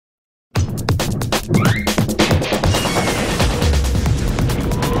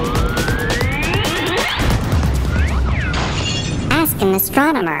an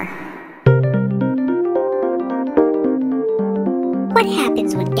astronomer. What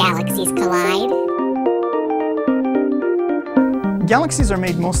happens when galaxies collide? Galaxies are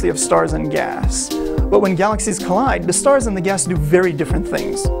made mostly of stars and gas. But when galaxies collide, the stars and the gas do very different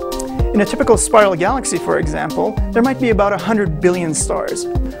things. In a typical spiral galaxy, for example, there might be about 100 billion stars.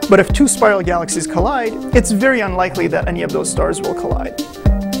 But if two spiral galaxies collide, it's very unlikely that any of those stars will collide.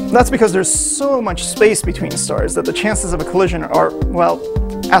 That's because there's so much space between stars that the chances of a collision are, well,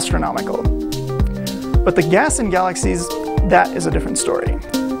 astronomical. But the gas in galaxies, that is a different story.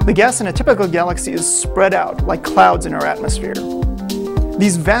 The gas in a typical galaxy is spread out like clouds in our atmosphere.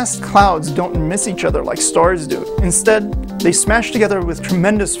 These vast clouds don't miss each other like stars do. Instead, they smash together with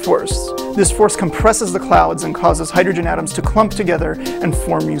tremendous force. This force compresses the clouds and causes hydrogen atoms to clump together and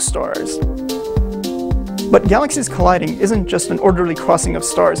form new stars. But galaxies colliding isn't just an orderly crossing of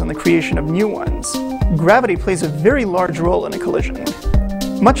stars and the creation of new ones. Gravity plays a very large role in a collision.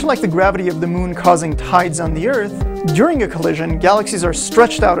 Much like the gravity of the moon causing tides on the Earth, during a collision, galaxies are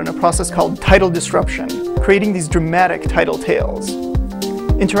stretched out in a process called tidal disruption, creating these dramatic tidal tails.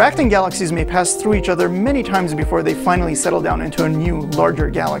 Interacting galaxies may pass through each other many times before they finally settle down into a new, larger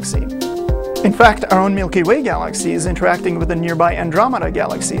galaxy. In fact, our own Milky Way galaxy is interacting with a nearby Andromeda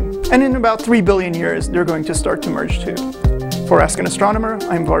galaxy, and in about 3 billion years, they're going to start to merge too. For Ask an Astronomer,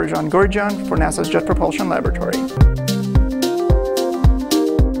 I'm Varoujan Gorjian for NASA's Jet Propulsion Laboratory.